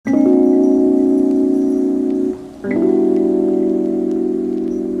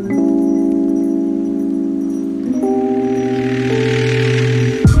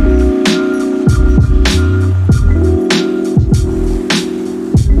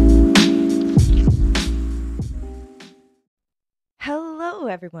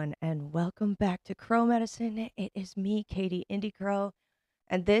everyone, and welcome back to Crow Medicine. It is me, Katie Indy Crow,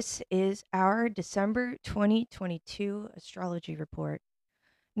 and this is our December 2022 astrology report.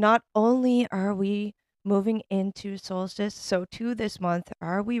 Not only are we moving into solstice, so too this month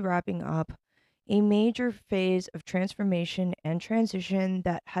are we wrapping up a major phase of transformation and transition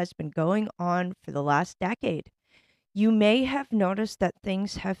that has been going on for the last decade. You may have noticed that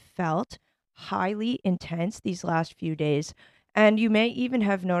things have felt highly intense these last few days, and you may even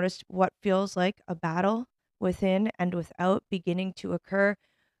have noticed what feels like a battle within and without beginning to occur.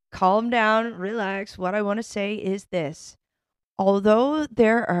 Calm down, relax. What I want to say is this. Although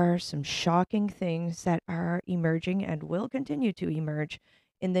there are some shocking things that are emerging and will continue to emerge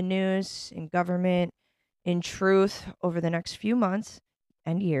in the news, in government, in truth over the next few months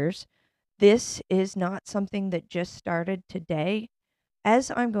and years, this is not something that just started today.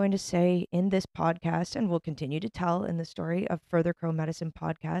 As I'm going to say in this podcast, and will continue to tell in the story of further Crow Medicine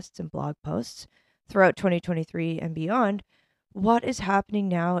podcasts and blog posts throughout 2023 and beyond, what is happening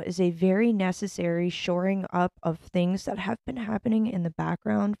now is a very necessary shoring up of things that have been happening in the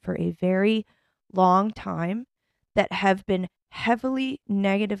background for a very long time that have been heavily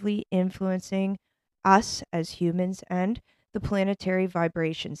negatively influencing us as humans and the planetary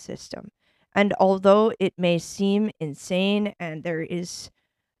vibration system. And although it may seem insane and there is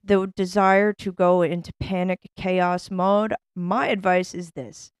the desire to go into panic chaos mode, my advice is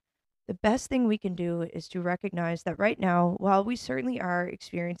this. The best thing we can do is to recognize that right now, while we certainly are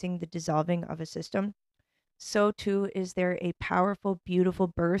experiencing the dissolving of a system, so too is there a powerful, beautiful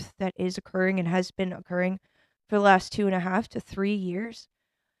birth that is occurring and has been occurring for the last 2.5 to 3 years.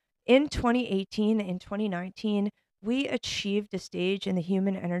 In 2018 and 2019, we achieved a stage in the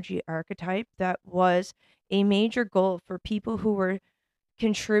human energy archetype that was a major goal for people who were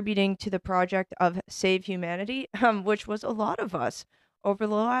contributing to the project of Save Humanity, which was a lot of us over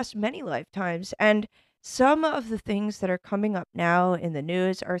the last many lifetimes. And some of the things that are coming up now in the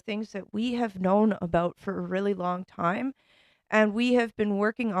news are things that we have known about for a really long time. And we have been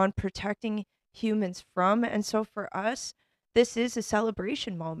working on protecting humans from. And so for us, this is a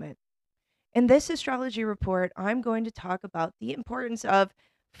celebration moment. In this astrology report, I'm going to talk about the importance of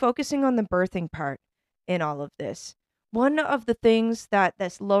focusing on the birthing part in all of this. One of the things that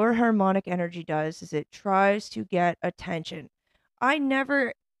this lower harmonic energy does is it tries to get attention. I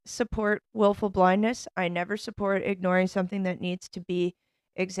never support willful blindness. I never support ignoring something that needs to be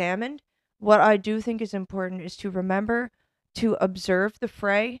examined. What I do think is important is to remember to observe the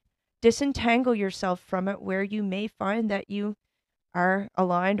fray, disentangle yourself from it where you may find that you are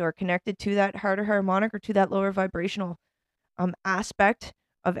aligned or connected to that harder harmonic or to that lower vibrational aspect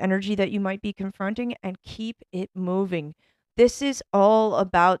of energy that you might be confronting and keep it moving. This is all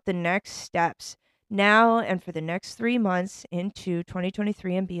about the next steps. Now and for the next 3 months into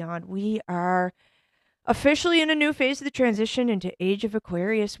 2023 and beyond, we are officially in a new phase of the transition into Age of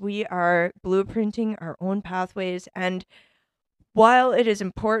Aquarius. We are blueprinting our own pathways. And while it is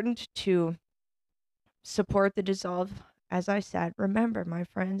important to support the dissolve, as I said, remember, my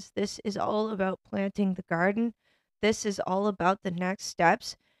friends, this is all about planting the garden. This is all about the next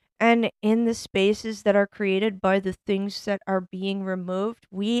steps. And in the spaces that are created by the things that are being removed,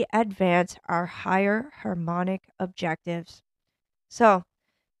 we advance our higher harmonic objectives. So,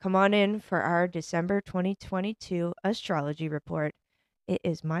 come on in for our December 2022 astrology report. It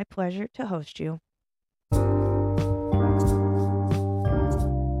is my pleasure to host you.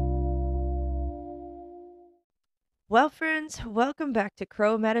 Well, friends, welcome back to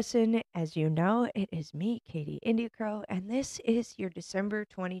Crow Medicine. As you know, it is me, Katie India Crow, and this is your December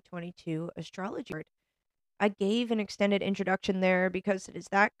 2022 astrology report. I gave an extended introduction there because it is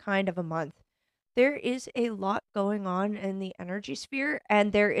that kind of a month. There is a lot going on in the energy sphere,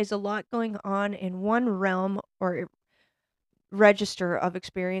 and there is a lot going on in one realm or register of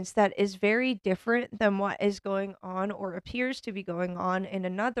experience that is very different than what is going on or appears to be going on in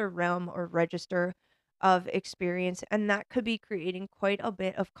another realm or register of experience. And that could be creating quite a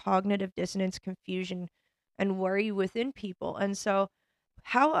bit of cognitive dissonance, confusion, and worry within people. And so,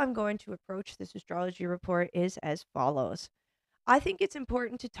 how I'm going to approach this astrology report is as follows. I think it's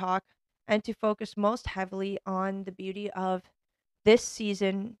important to talk and to focus most heavily on the beauty of this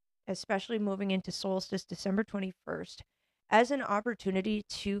season, especially moving into solstice December 21st, as an opportunity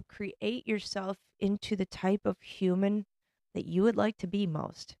to create yourself into the type of human that you would like to be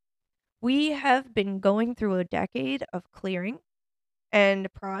most. We have been going through a decade of clearing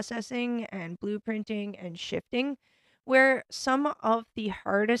and processing and blueprinting and shifting, where some of the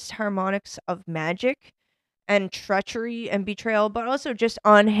hardest harmonics of magic and treachery and betrayal, but also just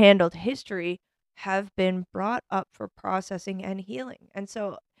unhandled history, have been brought up for processing and healing. And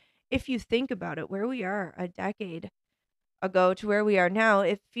so, if you think about it, where we are a decade ago to where we are now,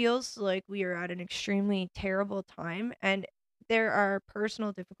 it feels like we are at an extremely terrible time. And there are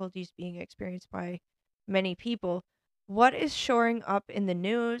personal difficulties being experienced by many people. What is showing up in the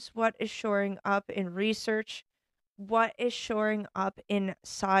news? What is showing up in research? What is showing up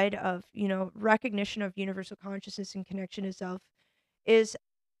inside of, recognition of universal consciousness and connection to self is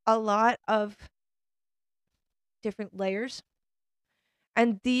a lot of different layers.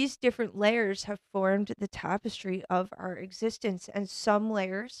 And these different layers have formed the tapestry of our existence, and some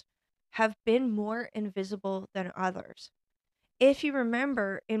layers have been more invisible than others. If you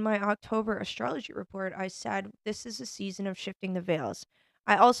remember in my October astrology report, I said this is a season of shifting the veils.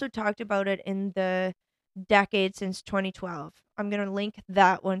 I also talked about it in the decade since 2012. I'm going to link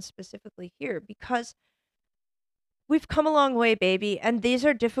that one specifically here because we've come a long way, baby. And these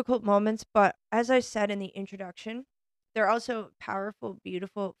are difficult moments, but as I said in the introduction, they're also powerful,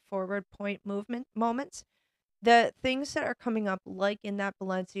 beautiful forward point movement moments. The things that are coming up, like in that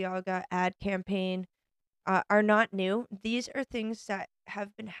Balenciaga ad campaign, are not new. These are things that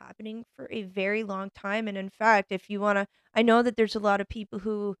have been happening for a very long time. And in fact, if you want to, I know that there's a lot of people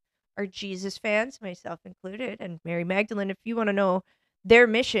who are Jesus fans, myself included, and Mary Magdalene. If you want to know, their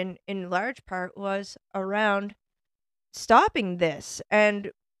mission in large part was around stopping this.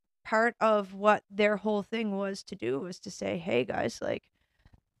 And part of what their whole thing was to do was to say, hey guys, like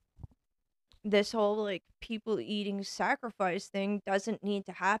this whole like people eating sacrifice thing doesn't need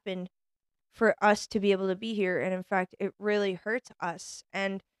to happen for us to be able to be here. And in fact, it really hurts us.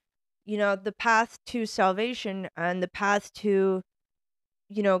 And, the path to salvation and the path to,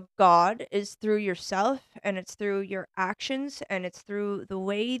 God is through yourself, and it's through your actions, and it's through the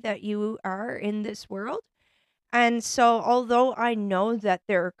way that you are in this world. And so, although I know that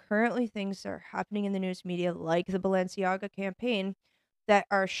there are currently things that are happening in the news media, like the Balenciaga campaign, that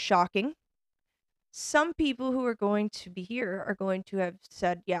are shocking, some people who are going to be here are going to have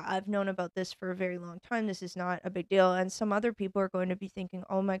said, yeah, I've known about this for a very long time. This is not a big deal. And some other people are going to be thinking,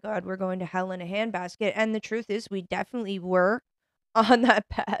 oh my God, we're going to hell in a handbasket. And the truth is, we definitely were on that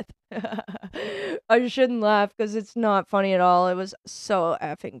path. I shouldn't laugh because it's not funny at all. It was so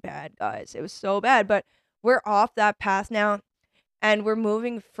effing bad, guys. It was so bad. But we're off that path now. And we're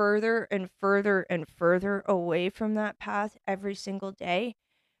moving further and further and further away from that path every single day.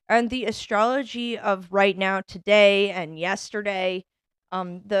 And the astrology of right now, today and yesterday,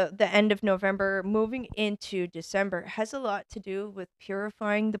 the end of November, moving into December, has a lot to do with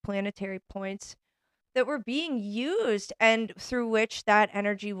purifying the planetary points that were being used and through which that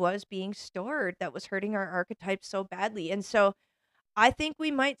energy was being stored that was hurting our archetypes so badly. And so I think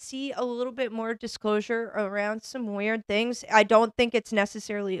we might see a little bit more disclosure around some weird things. I don't think it's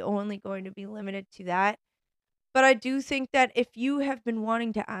necessarily only going to be limited to that. But I do think that if you have been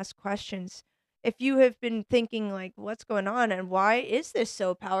wanting to ask questions, if you have been thinking like what's going on and why is this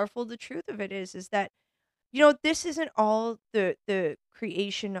so powerful, the truth of it is that this isn't all the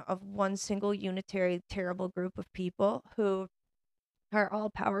creation of one single unitary terrible group of people who are all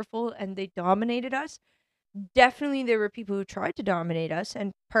powerful and they dominated us. Definitely there were people who tried to dominate us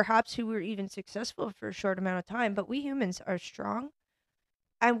and perhaps who were even successful for a short amount of time, but we humans are strong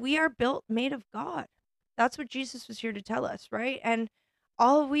and we are built made of God. That's what Jesus was here to tell us, right? And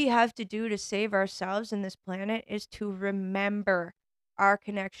all we have to do to save ourselves in this planet is to remember our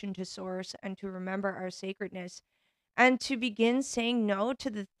connection to source and to remember our sacredness and to begin saying no to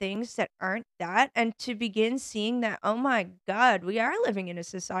the things that aren't that and to begin seeing that, oh my God, we are living in a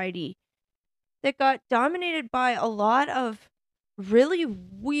society that got dominated by a lot of really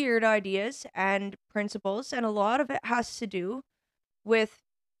weird ideas and principles. And a lot of it has to do with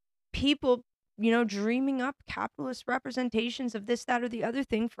people, dreaming up capitalist representations of this, that, or the other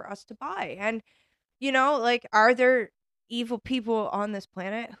thing for us to buy. And, like, are there evil people on this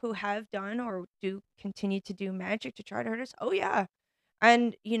planet who have done or do continue to do magic to try to hurt us? Oh, yeah.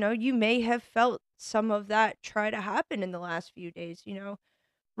 And, you may have felt some of that try to happen in the last few days,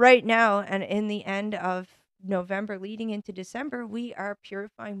 right now. And in the end of November leading into December, we are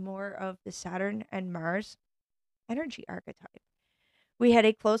purifying more of the Saturn and Mars energy archetype. We had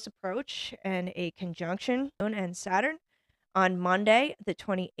a close approach and a conjunction Moon and Saturn on Monday, the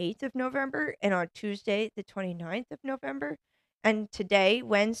 28th of November, and on Tuesday, the 29th of November. And today,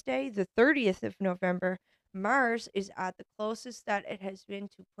 Wednesday, the 30th of November, Mars is at the closest that it has been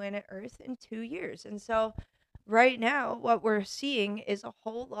to planet Earth in 2 years. And so, right now, what we're seeing is a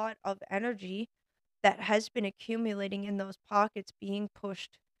whole lot of energy that has been accumulating in those pockets being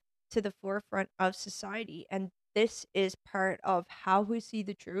pushed to the forefront of society. And this is part of how we see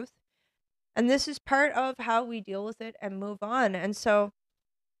the truth. And this is part of how we deal with it and move on. And so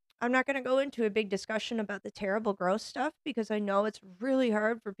I'm not going to go into a big discussion about the terrible, gross stuff because I know it's really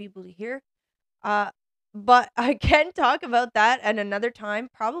hard for people to hear. Uh, but I can talk about that at another time,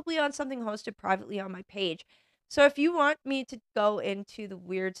 probably on something hosted privately on my page. So if you want me to go into the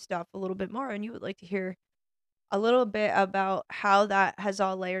weird stuff a little bit more and you would like to hear a little bit about how that has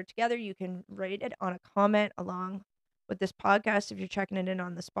all layered together, you can rate it on a comment along with this podcast if you're checking it in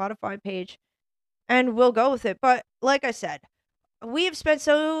on the Spotify page, and we'll go with it. But like I said, we have spent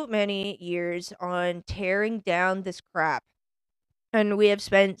so many years on tearing down this crap, and we have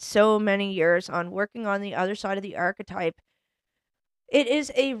spent so many years on working on the other side of the archetype. It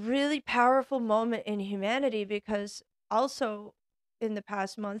is a really powerful moment in humanity because also in the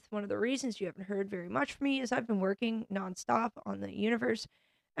past month, one of the reasons you haven't heard very much from me is I've been working nonstop on the universe,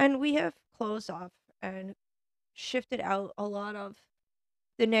 and we have closed off and shifted out a lot of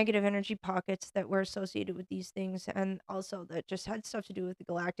the negative energy pockets that were associated with these things, and also that just had stuff to do with the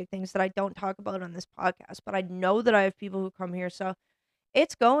galactic things that I don't talk about on this podcast, but I know that I have people who come here. So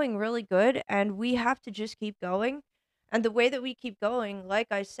it's going really good, and we have to just keep going. And the way that we keep going, like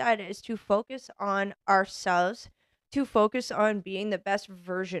I said, is to focus on ourselves, to focus on being the best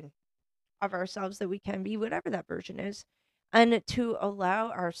version of ourselves that we can be, whatever that version is, and to allow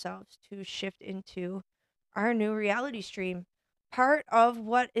ourselves to shift into our new reality stream. Part of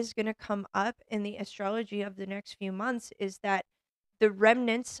what is going to come up in the astrology of the next few months is that the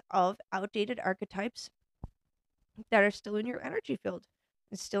remnants of outdated archetypes that are still in your energy field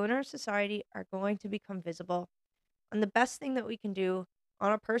and still in our society are going to become visible. And the best thing that we can do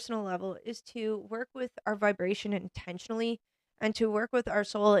on a personal level is to work with our vibration intentionally and to work with our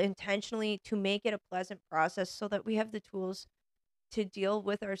soul intentionally to make it a pleasant process so that we have the tools to deal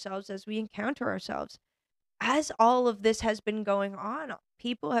with ourselves as we encounter ourselves. As all of this has been going on,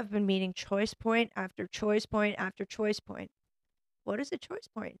 people have been meeting choice point after choice point after choice point. What is a choice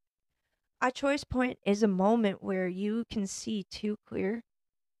point? A choice point is a moment where you can see two clear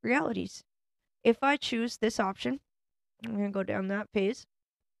realities. If I choose this option, I'm going to go down that phase.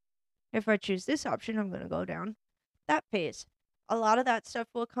 If I choose this option, I'm going to go down that phase. A lot of that stuff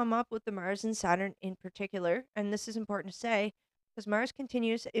will come up with the Mars and Saturn in particular. And this is important to say because Mars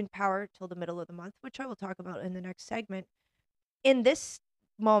continues in power till the middle of the month, which I will talk about in the next segment. In this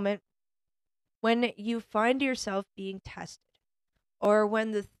moment, when you find yourself being tested, or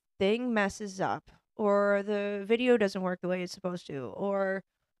when the thing messes up, or the video doesn't work the way it's supposed to, or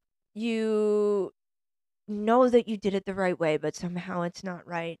you know that you did it the right way, but somehow it's not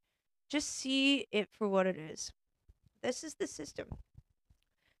right, just see it for what it is. This is the system.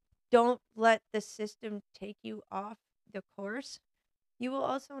 Don't let the system take you off the course. You will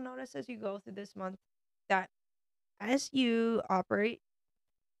also notice as you go through this month that as you operate,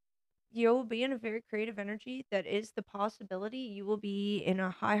 you'll be in a very creative energy that is the possibility. You will be in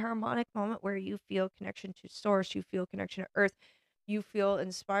a high harmonic moment where you feel connection to source, you feel connection to earth, you feel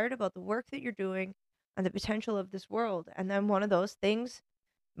inspired about the work that you're doing and the potential of this world. And then one of those things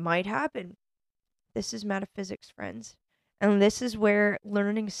might happen. This is metaphysics, friends. And this is where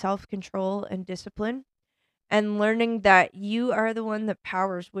learning self control and discipline and learning that you are the one that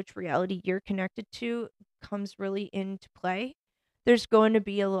powers which reality you're connected to comes really into play. There's going to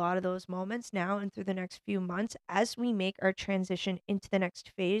be a lot of those moments now and through the next few months as we make our transition into the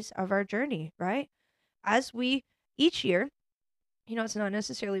next phase of our journey, right? As we each year, it's not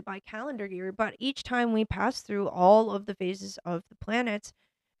necessarily by calendar year, but each time we pass through all of the phases of the planets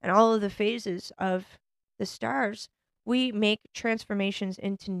and all of the phases of the stars, we make transformations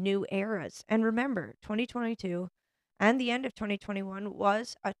into new eras. And remember, 2022 and the end of 2021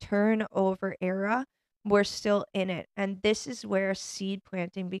 was a turnover era. We're still in it. And this is where seed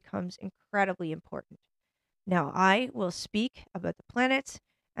planting becomes incredibly important. Now, I will speak about the planets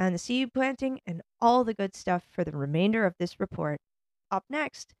and the seed planting and all the good stuff for the remainder of this report. Up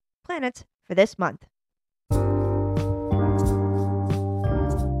next, planets for this month.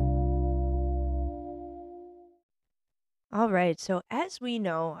 All right, so as we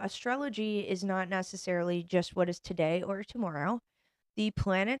know, astrology is not necessarily just what is today or tomorrow. The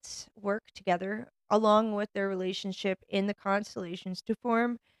planets work together along with their relationship in the constellations to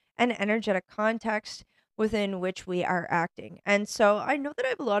form an energetic context within which we are acting. And so I know that I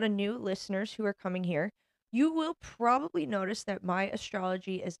have a lot of new listeners who are coming here. You will probably notice that my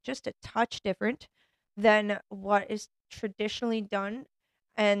astrology is just a touch different than what is traditionally done.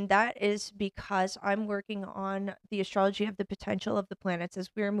 And that is because I'm working on the astrology of the potential of the planets as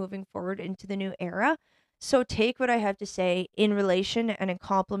we're moving forward into the new era. So take what I have to say in relation and in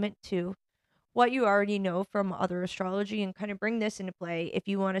complement to what you already know from other astrology and kind of bring this into play if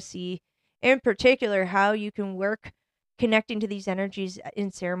you want to see in particular, how you can work connecting to these energies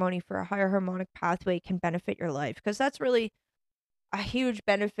in ceremony for a higher harmonic pathway can benefit your life. Because that's really a huge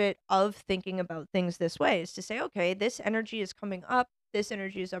benefit of thinking about things this way, is to say, okay, this energy is coming up, this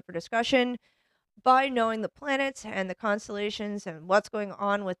energy is up for discussion. By knowing the planets and the constellations and what's going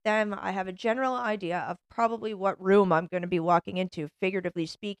on with them, I have a general idea of probably what room I'm going to be walking into, figuratively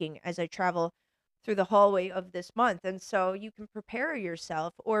speaking, as I travel through the hallway of this month. And so you can prepare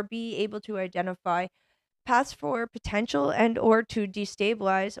yourself or be able to identify paths for potential and or to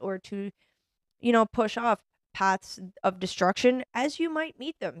destabilize or to, push off paths of destruction as you might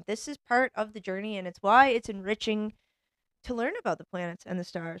meet them. This is part of the journey, and it's why it's enriching to learn about the planets and the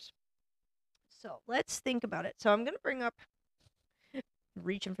stars. So let's think about it. So I'm going to bring up,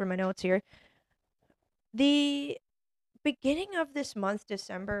 reaching for my notes here, the beginning of this month,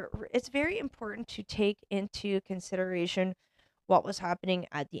 December. It's very important to take into consideration what was happening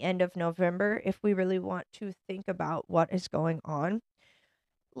at the end of November if we really want to think about what is going on.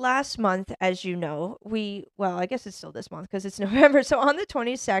 Last month, as you know, well, I guess it's still this month because it's November. So on the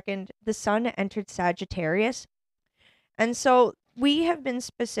 22nd, the sun entered Sagittarius. And so we have been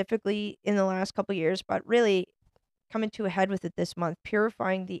specifically in the last couple years, but really coming to a head with it this month,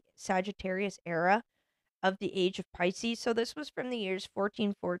 purifying the Sagittarius era of the age of Pisces. So this was from the years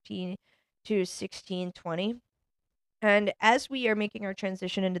 1414 to 1620. And as we are making our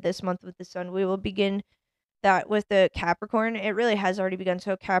transition into this month with the sun, we will begin that with the Capricorn. It really has already begun.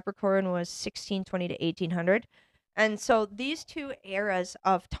 So Capricorn was 1620 to 1800. And so these two eras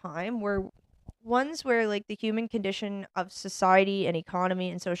of time were ones where like the human condition of society and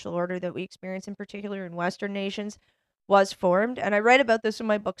economy and social order that we experience in particular in Western nations was formed. And I write about this in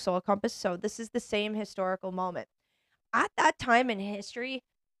my book Soul Compass. So this is the same historical moment. At that time in history,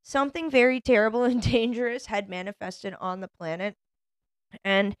 something very terrible and dangerous had manifested on the planet,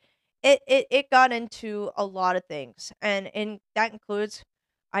 and it got into a lot of things, and that includes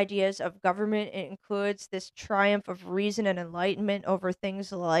ideas of government. It includes this triumph of reason and enlightenment over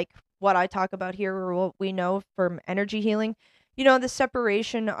things like what I talk about here, or what we know from energy healing. The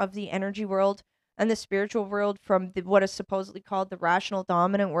separation of the energy world and the spiritual world from what is supposedly called the rational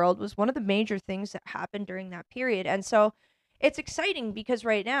dominant world was one of the major things that happened during that period. And so it's exciting because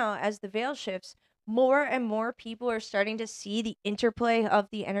right now, as the veil shifts, more and more people are starting to see the interplay of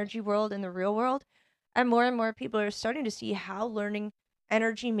the energy world and the real world. And more people are starting to see how learning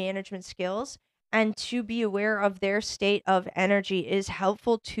energy management skills and to be aware of their state of energy is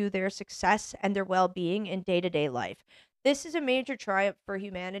helpful to their success and their well being in day to day life. This is a major triumph for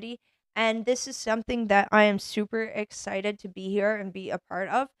humanity. And this is something that I am super excited to be here and be a part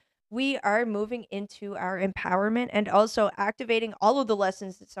of. We are moving into our empowerment and also activating all of the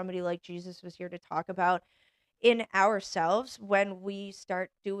lessons that somebody like Jesus was here to talk about in ourselves when we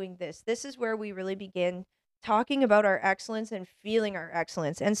start doing this. This is where we really begin talking about our excellence and feeling our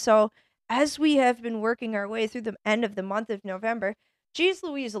excellence. And so, as we have been working our way through the end of the month of November, Jeez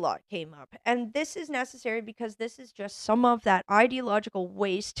Louise, a lot came up. And this is necessary because this is just some of that ideological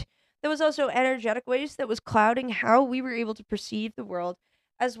waste. There was also energetic waste that was clouding how we were able to perceive the world,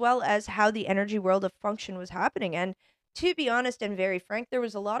 as well as how the energy world of function was happening. And to be honest and very frank, there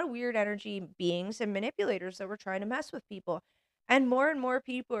was a lot of weird energy beings and manipulators that were trying to mess with people. And more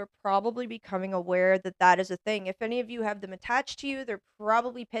people are probably becoming aware that that is a thing. If any of you have them attached to you, they're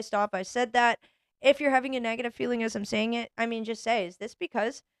probably pissed off I said that. If you're having a negative feeling as I'm saying it, I mean, just say, is this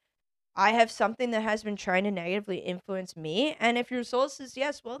because I have something that has been trying to negatively influence me? And if your soul says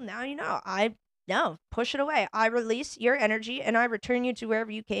yes, well, now you know. No, push it away. I release your energy and I return you to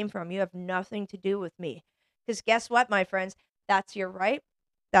wherever you came from. You have nothing to do with me. Because guess what, my friends? That's your right.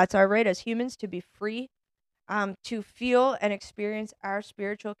 That's our right as humans to be free, to feel and experience our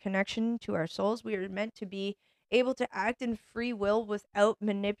spiritual connection to our souls. We are meant to be able to act in free will without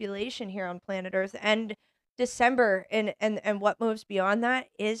manipulation here on planet Earth. And December and what moves beyond that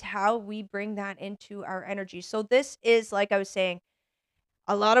is how we bring that into our energy. So this is, like I was saying,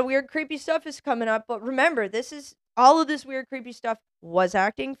 a lot of weird, creepy stuff is coming up. But remember, this is all of this weird, creepy stuff was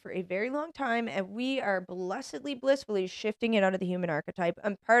acting for a very long time, and we are blessedly, blissfully shifting it out of the human archetype.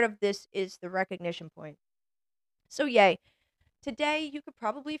 And part of this is the recognition point. So, yay. Today, you could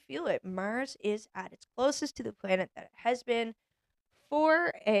probably feel it. Mars is at its closest to the planet that it has been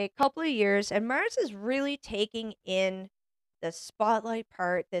for a couple of years, and Mars is really taking in the spotlight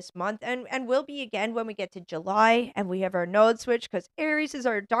part this month, and will be again when we get to July and we have our node switch, because Aries is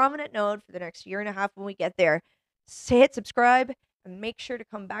our dominant node for the next year and a half when we get there. Hit subscribe and make sure to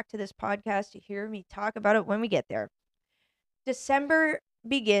come back to this podcast to hear me talk about it when we get there. December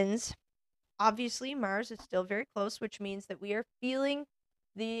begins. Obviously, Mars is still very close, which means that we are feeling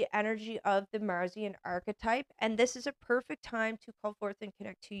the energy of the Marsian archetype. And this is a perfect time to call forth and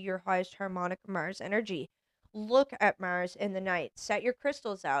connect to your highest harmonic Mars energy. Look at Mars in the night, set your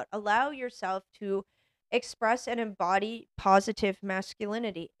crystals out, allow yourself to express and embody positive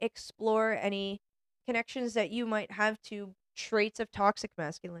masculinity, explore any connections that you might have to traits of toxic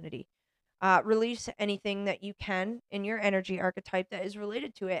masculinity. Release anything that you can in your energy archetype that is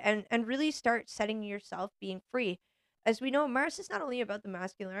related to it, and really start setting yourself being free. As we know, Mars is not only about the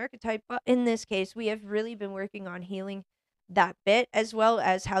masculine archetype, but in this case, we have really been working on healing that bit, as well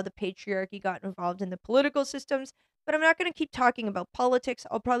as how the patriarchy got involved in the political systems. But I'm not going to keep talking about politics.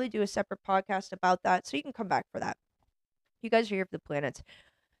 I'll probably do a separate podcast about that, so you can come back for that. You guys are here for the planets.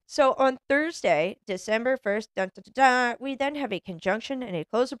 So on Thursday, December 1st, dun, dun, dun, dun, we then have a conjunction and a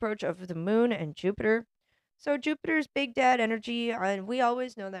close approach of the moon and Jupiter. So Jupiter's big dad energy, and we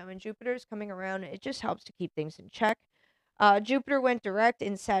always know that when Jupiter is coming around, it just helps to keep things in check. Jupiter went direct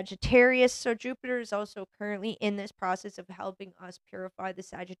in Sagittarius, so Jupiter is also currently in this process of helping us purify the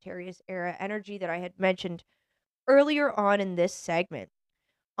Sagittarius era energy that I had mentioned earlier on in this segment.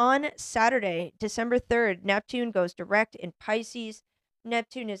 On Saturday, December 3rd, Neptune goes direct in Pisces.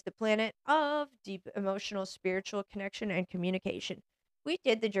 Neptune is the planet of deep emotional, spiritual connection and communication. We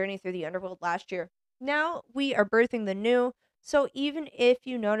did the journey through the underworld last year. Now we are birthing the new. So even if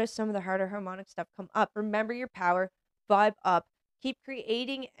you notice some of the harder harmonic stuff come up, remember your power, vibe up, keep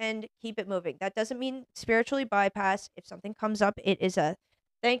creating and keep it moving. That doesn't mean spiritually bypass. If something comes up, it is a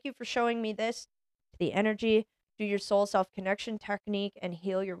thank you for showing me this, the energy. Do your soul self connection technique and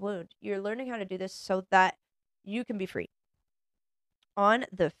heal your wound. You're learning how to do this so that you can be free. On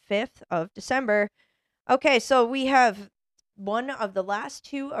the 5th of December, okay, so we have one of the last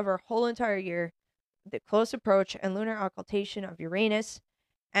two of our whole entire year, the close approach and lunar occultation of Uranus.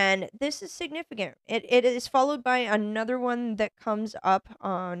 And this is significant. It is followed by another one that comes up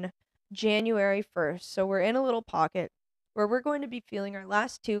on January 1st. So we're in a little pocket where we're going to be feeling our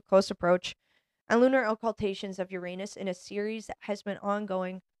last two close approach and lunar occultations of Uranus in a series that has been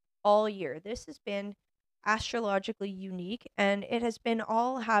ongoing all year. This has been astrologically unique and it has been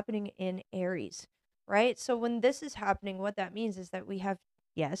all happening in Aries, right? So when this is happening, what that means is that we have,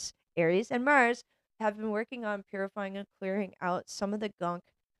 yes, Aries and Mars have been working on purifying and clearing out some of the gunk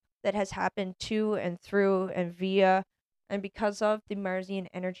that has happened to and through and via and because of the Marsian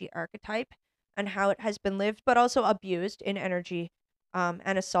energy archetype and how it has been lived, but also abused in energy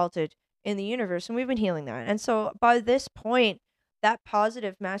and assaulted in the universe. And we've been healing that. And so by this point, that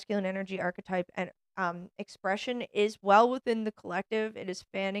positive masculine energy archetype and expression is well within the collective. It is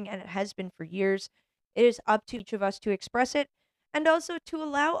fanning and it has been for years. It is up to each of us to express it and also to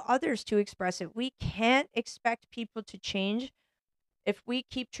allow others to express it. We can't expect people to change if we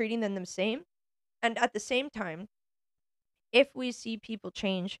keep treating them the same. And at the same time, if we see people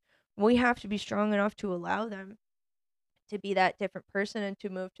change, we have to be strong enough to allow them to be that different person and to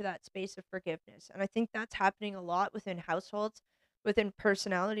move to that space of forgiveness. And I think that's happening a lot within households, within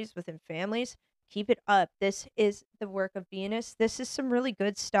personalities, within families. Keep it up. This is the work of Venus. This is some really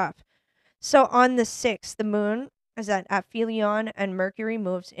good stuff. So on the 6th, the moon is at aphelion and Mercury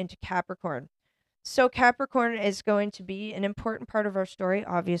moves into Capricorn. So Capricorn is going to be an important part of our story,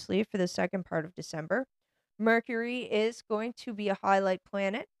 obviously, for the second part of December. Mercury is going to be a highlight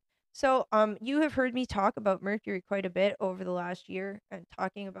planet. So you have heard me talk about Mercury quite a bit over the last year and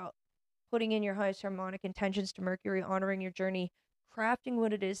talking about putting in your highest harmonic intentions to Mercury, honoring your journey, crafting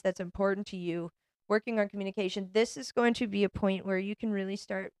what it is that's important to you, working on communication. This is going to be a point where you can really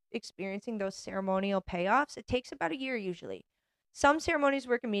start experiencing those ceremonial payoffs. It takes about a year usually. Some ceremonies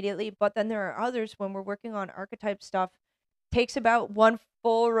work immediately, but then there are others when we're working on archetype stuff, takes about one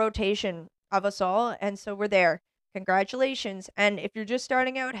full rotation of us all, and so we're there. Congratulations. And if you're just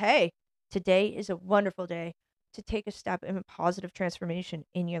starting out, hey, today is a wonderful day to take a step in a positive transformation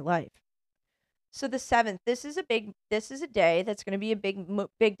in your life. So the 7th, this is a day that's going to be a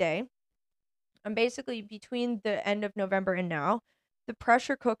big day. And basically between the end of November and now, the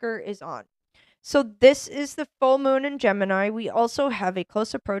pressure cooker is on. So this is the full moon in Gemini. We also have a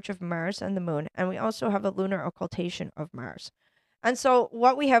close approach of Mars and the moon, and we also have a lunar occultation of Mars. And so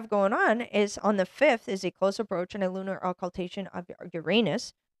what we have going on is on the 5th is a close approach and a lunar occultation of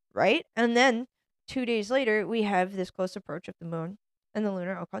Uranus, right? And then 2 days later, we have this close approach of the moon and the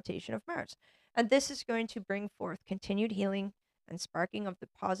lunar occultation of Mars. And this is going to bring forth continued healing and sparking of the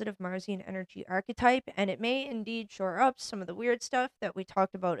positive Marsian energy archetype. And it may indeed shore up some of the weird stuff that we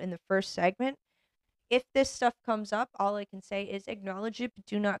talked about in the first segment. If this stuff comes up, all I can say is acknowledge it, but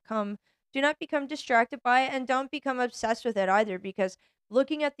do not become distracted by it and don't become obsessed with it either, because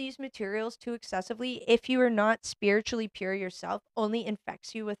looking at these materials too excessively, if you are not spiritually pure yourself, only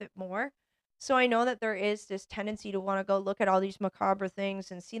infects you with it more. So I know that there is this tendency to want to go look at all these macabre things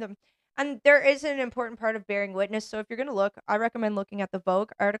and see them. And there is an important part of bearing witness. So if you're going to look, I recommend looking at the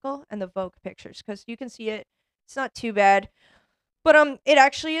Vogue article and the Vogue pictures because you can see it. It's not too bad. But it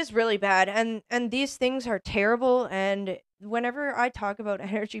actually is really bad, and these things are terrible. And whenever I talk about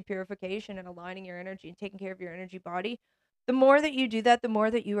energy purification and aligning your energy and taking care of your energy body, the more that you do that, the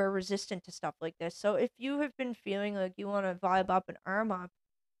more that you are resistant to stuff like this. So if you have been feeling like you want to vibe up and arm up,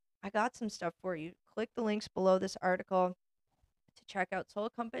 I got some stuff for you. Click the links below this article to check out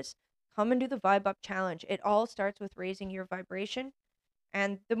Soul Compass. Come and do the Vibe Up Challenge. It all starts with raising your vibration.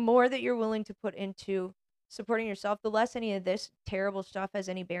 And the more that you're willing to put into supporting yourself, the less any of this terrible stuff has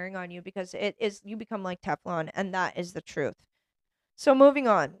any bearing on you because it is you become like Teflon, and that is the truth. So moving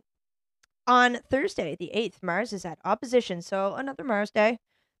on. On Thursday, the 8th, Mars is at opposition, so another Mars day.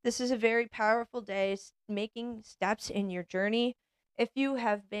 This is a very powerful day, making steps in your journey. If you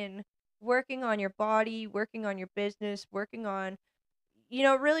have been working on your body, working on your business, working on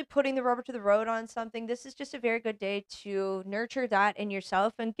really putting the rubber to the road on something, this is just a very good day to nurture that in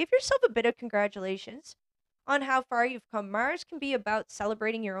yourself and give yourself a bit of congratulations on how far you've come. Mars can be about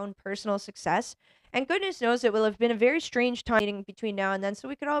celebrating your own personal success, and goodness knows it will have been a very strange time between now and then, so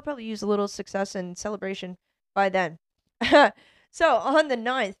we could all probably use a little success and celebration by then. So, on the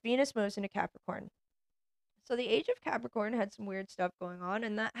 9th, Venus moves into Capricorn. So, the age of Capricorn had some weird stuff going on,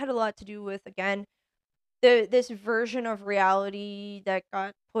 and that had a lot to do with, again, this version of reality that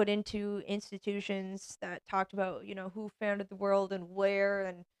got put into institutions that talked about, who founded the world and where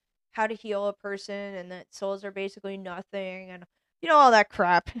and how to heal a person, and that souls are basically nothing, and all that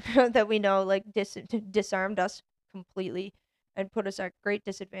crap that we know, like, disarmed us completely and put us at great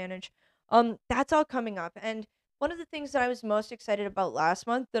disadvantage. That's all coming up. And one of the things that I was most excited about last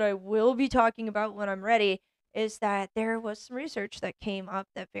month that I will be talking about when I'm ready is that there was some research that came up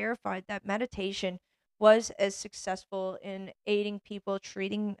that verified that meditation was as successful in aiding people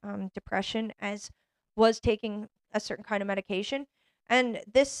treating depression as was taking a certain kind of medication. And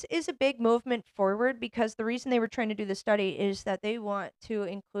this is a big movement forward because the reason they were trying to do the study is that they want to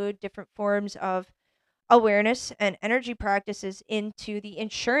include different forms of awareness and energy practices into the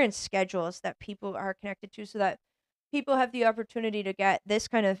insurance schedules that people are connected to so that people have the opportunity to get this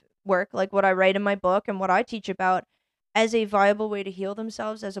kind of work, like what I write in my book and what I teach about, as a viable way to heal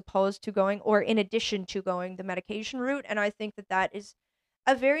themselves as opposed to going or in addition to going the medication route. And I think that that is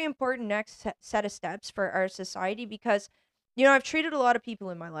a very important next set of steps for our society because, I've treated a lot of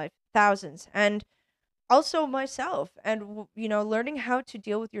people in my life, thousands, and also myself. And, learning how to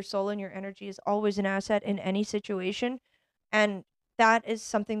deal with your soul and your energy is always an asset in any situation. And that is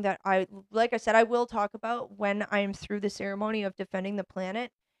something that like I said, I will talk about when I'm through the ceremony of defending the planet.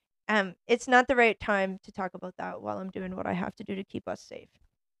 It's not the right time to talk about that while I'm doing what I have to do to keep us safe.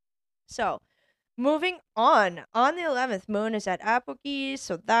 So, moving on the 11th, Moon is at Apogee,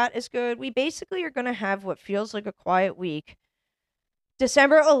 so that is good. We basically are going to have what feels like a quiet week.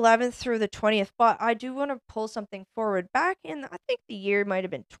 December 11th through the 20th, but I do want to pull something forward. Back in, I think the year might have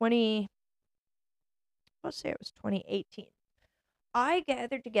been let's say it was 2018. I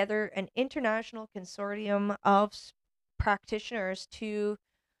gathered together an international consortium of practitioners to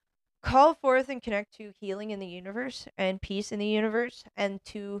call forth and connect to healing in the universe and peace in the universe, and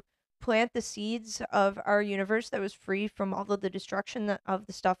to plant the seeds of our universe that was free from all of the destruction of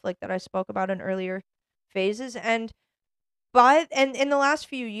the stuff like that I spoke about in earlier phases. And in the last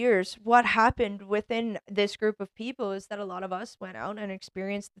few years, what happened within this group of people is that a lot of us went out and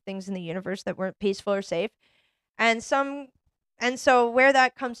experienced the things in the universe that weren't peaceful or safe. And so where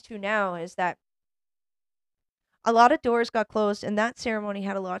that comes to now is that a lot of doors got closed, and that ceremony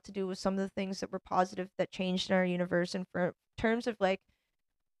had a lot to do with some of the things that were positive that changed in our universe and for terms of like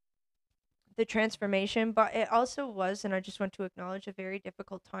the transformation. But it also was, and I just want to acknowledge, a very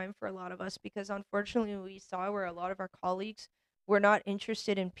difficult time for a lot of us because unfortunately we saw where a lot of our colleagues were not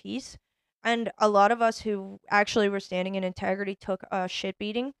interested in peace, and a lot of us who actually were standing in integrity took a shit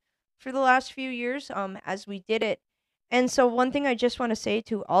beating for the last few years as we did it. And so one thing I just want to say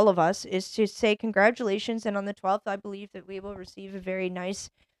to all of us is to say congratulations, and on the 12th I believe that we will receive a very nice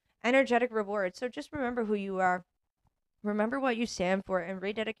energetic reward. So just remember who you are. Remember what you stand for and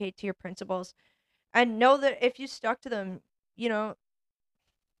rededicate to your principles. And know that if you stuck to them, you know,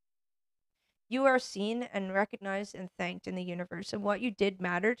 you are seen and recognized and thanked in the universe. And what you did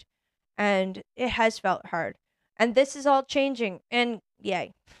mattered. And it has felt hard. And this is all changing. And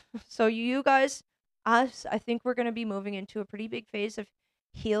yay. So, you guys, us, I think we're going to be moving into a pretty big phase of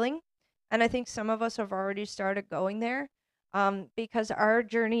healing. And I think some of us have already started going there. because our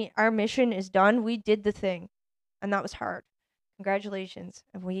journey, our mission is done. We did the thing, and that was hard. Congratulations.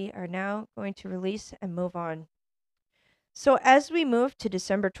 And we are now going to release and move on. So as we move to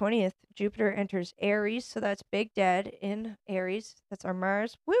December 20th, Jupiter enters Aries. So that's Big Dad in Aries. That's our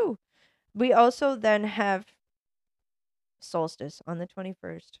Mars. Woo! We also then have solstice on the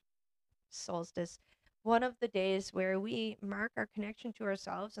 21st. Solstice. One of the days where we mark our connection to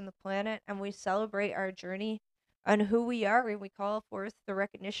ourselves and the planet, and we celebrate our journey and who we are, and we call forth the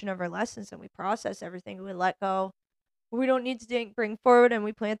recognition of our lessons, and we process everything. We let go. We don't need to bring forward, and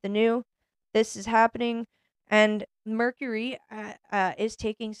we plant the new. This is happening, and Mercury is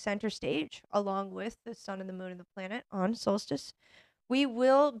taking center stage along with the sun and the moon and the planet on solstice. We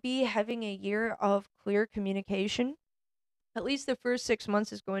will be having a year of clear communication. At least the first 6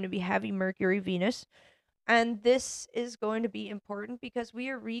 months is going to be heavy Mercury Venus. And this is going to be important because we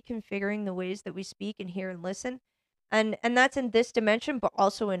are reconfiguring the ways that we speak and hear and listen. And that's in this dimension, but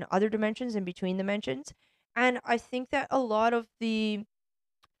also in other dimensions, in between dimensions. And I think that a lot of the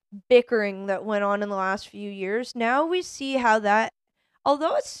bickering that went on in the last few years, now we see how that,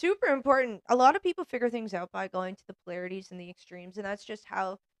 although it's super important, a lot of people figure things out by going to the polarities and the extremes, and that's just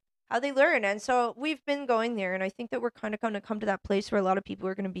how they learn. And so we've been going there, and I think that we're kind of going to come to that place where a lot of people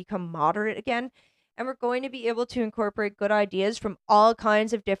are going to become moderate again, and we're going to be able to incorporate good ideas from all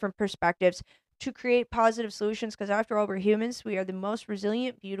kinds of different perspectives to create positive solutions, because after all, we're humans. We are the most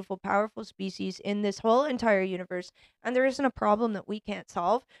resilient, beautiful, powerful species in this whole entire universe, and there isn't a problem that we can't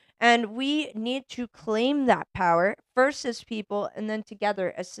solve. And we need to claim that power first as people and then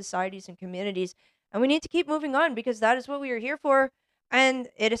together as societies and communities. And we need to keep moving on because that is what we are here for, and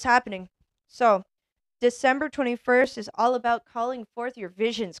it is happening. So, December 21st is all about calling forth your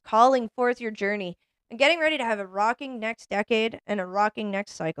visions, calling forth your journey, and getting ready to have a rocking next decade and a rocking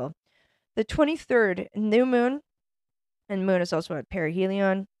next cycle. The 23rd, new moon, and moon is also at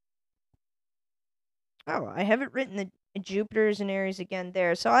perihelion. Oh, I haven't written the Jupiter's in Aries again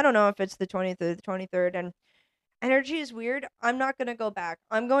there, so I don't know if it's the 20th or the 23rd. And energy is weird. I'm not going to go back.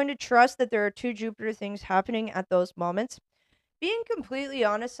 I'm going to trust that there are two Jupiter things happening at those moments. Being completely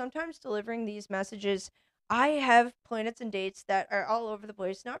honest, sometimes delivering these messages, I have planets and dates that are all over the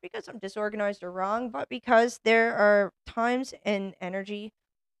place, not because I'm disorganized or wrong, but because there are times in energy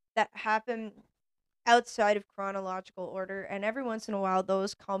that happen outside of chronological order, and every once in a while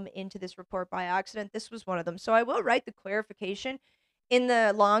those come into this report by accident. This was one of them. So I will write the clarification in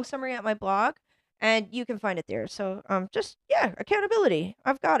the long summary at my blog, and you can find it there. So just yeah, accountability.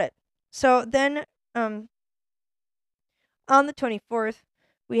 I've got it. So then um on the 24th,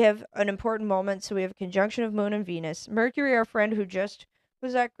 we have an important moment. So we have a conjunction of Moon and Venus. Mercury, our friend who just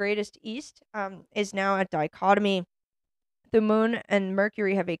was at greatest east, is now at dichotomy. The Moon and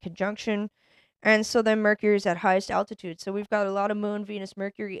Mercury have a conjunction, and so then Mercury is at highest altitude. So we've got a lot of Moon, Venus,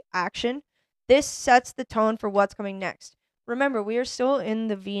 Mercury action. This sets the tone for what's coming next. Remember, we are still in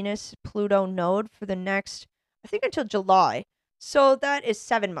the Venus Pluto node for the next, I think, until July. So that is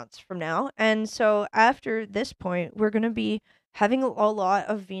 7 months from now. And so after this point, we're going to be having a lot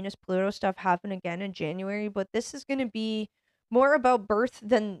of Venus Pluto stuff happen again in January. But this is going to be more about birth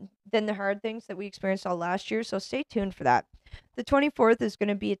than the hard things that we experienced all last year. So stay tuned for that. The 24th is going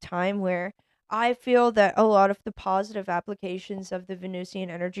to be a time where I feel that a lot of the positive applications of the Venusian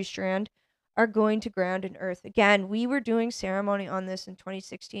energy strand are going to ground in Earth. Again, we were doing ceremony on this in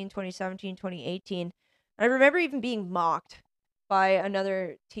 2016, 2017, 2018. And I remember even being mocked by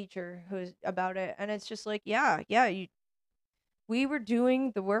another teacher who's about it. And it's just like, we were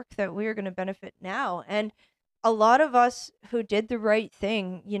doing the work that we are going to benefit now. And a lot of us who did the right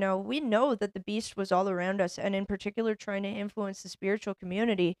thing, we know that the beast was all around us, and in particular, trying to influence the spiritual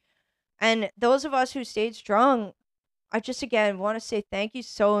community. And those of us who stayed strong, I just again want to say thank you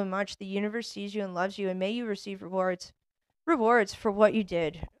so much. The universe sees you and loves you, and may you receive rewards for what you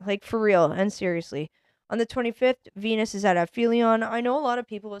did, like for real and seriously. On the 25th, Venus is at aphelion. I know a lot of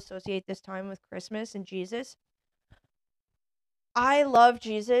people associate this time with Christmas and Jesus. I love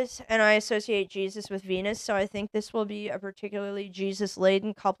Jesus, and I associate Jesus with Venus, so I think this will be a particularly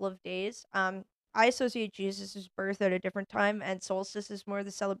Jesus-laden couple of days. I associate Jesus' birth at a different time, and solstice is more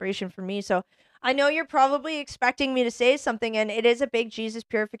the celebration for me. So I know you're probably expecting me to say something, and it is a big Jesus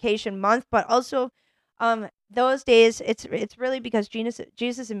purification month, but also, those days it's really because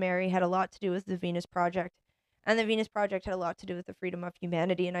Jesus and Mary had a lot to do with the Venus Project. And the Venus Project had a lot to do with the freedom of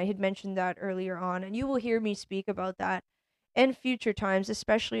humanity, and I had mentioned that earlier on, and you will hear me speak about that in future times,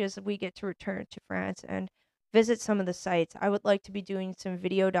 especially as we get to return to France and visit some of the sites. I would like to be doing some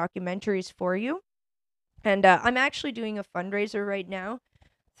video documentaries for you. And I'm actually doing a fundraiser right now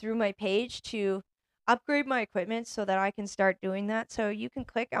through my page to upgrade my equipment so that I can start doing that. So you can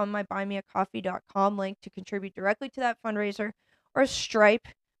click on my buymeacoffee.com link to contribute directly to that fundraiser, or Stripe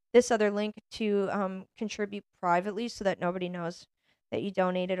this other link to contribute privately so that nobody knows that you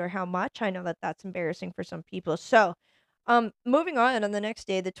donated or how much. I know that that's embarrassing for some people. So, moving on the next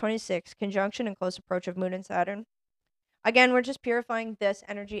day, the 26th, conjunction and close approach of Moon and Saturn. Again, we're just purifying this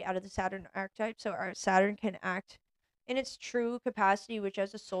energy out of the Saturn archetype so our Saturn can act in its true capacity, which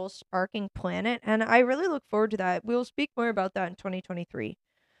as a soul sparking planet. And I really look forward to that. We'll speak more about that in 2023.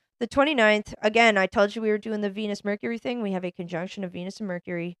 The 29th, again, I told you we were doing the Venus Mercury thing. We have a conjunction of Venus and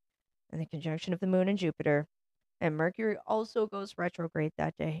Mercury and the conjunction of the Moon and Jupiter. And Mercury also goes retrograde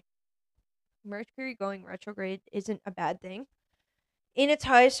that day. Mercury going retrograde isn't a bad thing. In its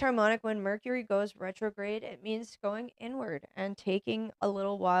highest harmonic, when Mercury goes retrograde, it means going inward and taking a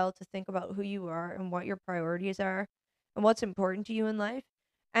little while to think about who you are and what your priorities are and what's important to you in life.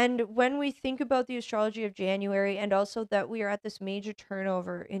 And when we think about the astrology of January, and also that we are at this major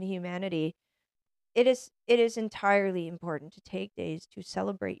turnover in humanity, it is entirely important to take days to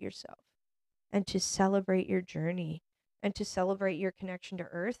celebrate yourself and to celebrate your journey and to celebrate your connection to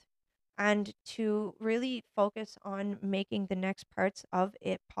earth and to really focus on making the next parts of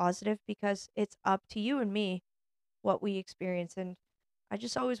it positive, because it's up to you and me what we experience. And I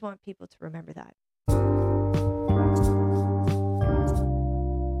just always want people to remember that.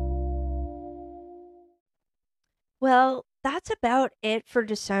 Well, that's about it for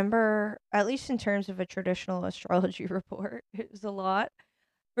December, at least in terms of a traditional astrology report. It was a lot.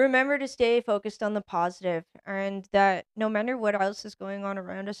 Remember to stay focused on the positive, and that no matter what else is going on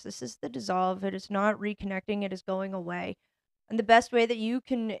around us, this is the dissolve. It is not reconnecting, it is going away. And the best way that you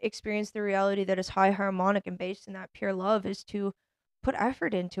can experience the reality that is high harmonic and based in that pure love is to put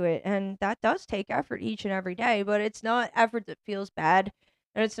effort into it. And that does take effort each and every day, but it's not effort that feels bad.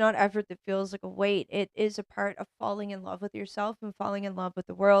 And it's not effort that feels like a weight. It is a part of falling in love with yourself and falling in love with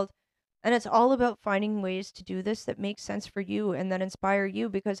the world. And it's all about finding ways to do this that make sense for you and that inspire you,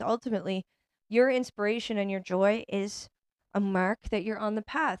 because ultimately your inspiration and your joy is a mark that you're on the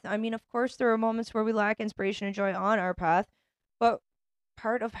path. I mean, of course, there are moments where we lack inspiration and joy on our path, but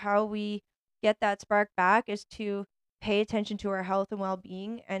part of how we get that spark back is to pay attention to our health and well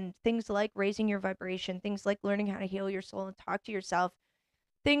being, and things like raising your vibration, things like learning how to heal your soul and talk to yourself,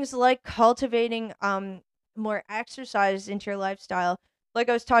 things like cultivating more exercise into your lifestyle, like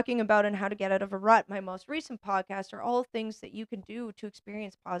I was talking about in How to Get Out of a Rut, my most recent podcast, are all things that you can do to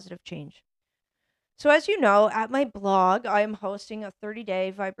experience positive change. So, as you know, at my blog, I am hosting a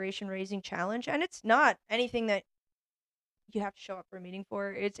 30-day vibration raising challenge, and it's not anything that you have to show up for a meeting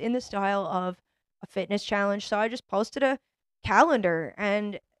for. It's in the style of a fitness challenge. So, I just posted a calendar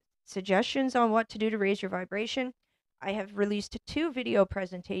and suggestions on what to do to raise your vibration. I have released 2 video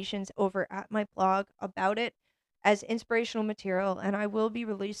presentations over at my blog about it as inspirational material, and I will be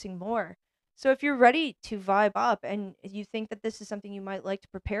releasing more. So if you're ready to vibe up and you think that this is something you might like to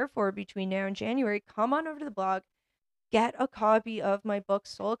prepare for between now and January, come on over to the blog, get a copy of my book,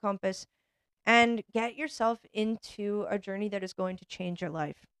 Soul Compass, and get yourself into a journey that is going to change your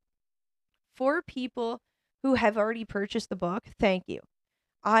life. For people who have already purchased the book, thank you.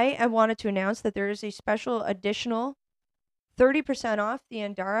 I wanted to announce that there is a special additional 30% off the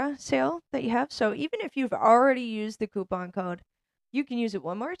Andara sale that you have. So even if you've already used the coupon code, you can use it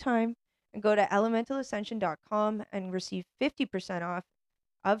one more time and go to elementalascension.com and receive 50% off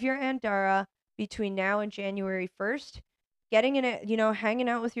of your Andara between now and January 1st. Getting in it, hanging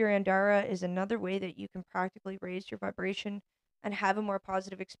out with your Andara is another way that you can practically raise your vibration and have a more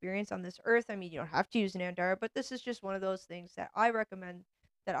positive experience on this earth. I mean, you don't have to use an Andara, but this is just one of those things that I recommend,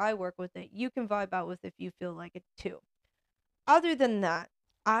 that I work with, that you can vibe out with if you feel like it too. Other than that,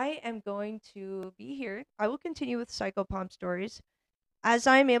 I am going to be here. I will continue with Psychopomp stories as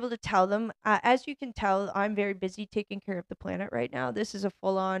I'm able to tell them. As you can tell, I'm very busy taking care of the planet right now. This is a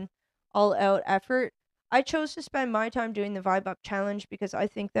full on, all out effort. I chose to spend my time doing the Vibe Up Challenge because I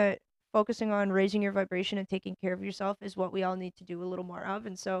think that focusing on raising your vibration and taking care of yourself is what we all need to do a little more of.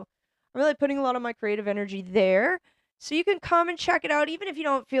 And so I'm really putting a lot of my creative energy there. So you can come and check it out, even if you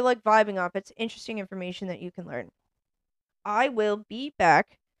don't feel like vibing up. It's interesting information that you can learn. I will be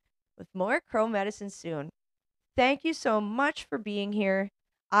back with more Crow Medicine soon. Thank you so much for being here.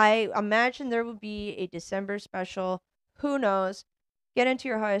 I imagine there will be a December special. Who knows? Get into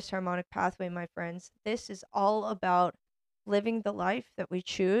your highest harmonic pathway, my friends. This is all about living the life that we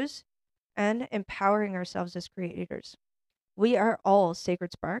choose and empowering ourselves as creators. We are all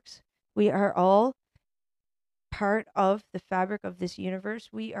sacred sparks. We are all part of the fabric of this universe.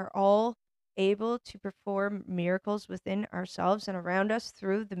 We are all able to perform miracles within ourselves and around us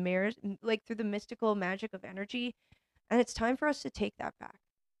through the mirrors, like through the mystical magic of energy. And it's time for us to take that back.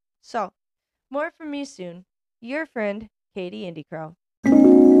 So, more from me soon. Your friend, Katie Indie Crow.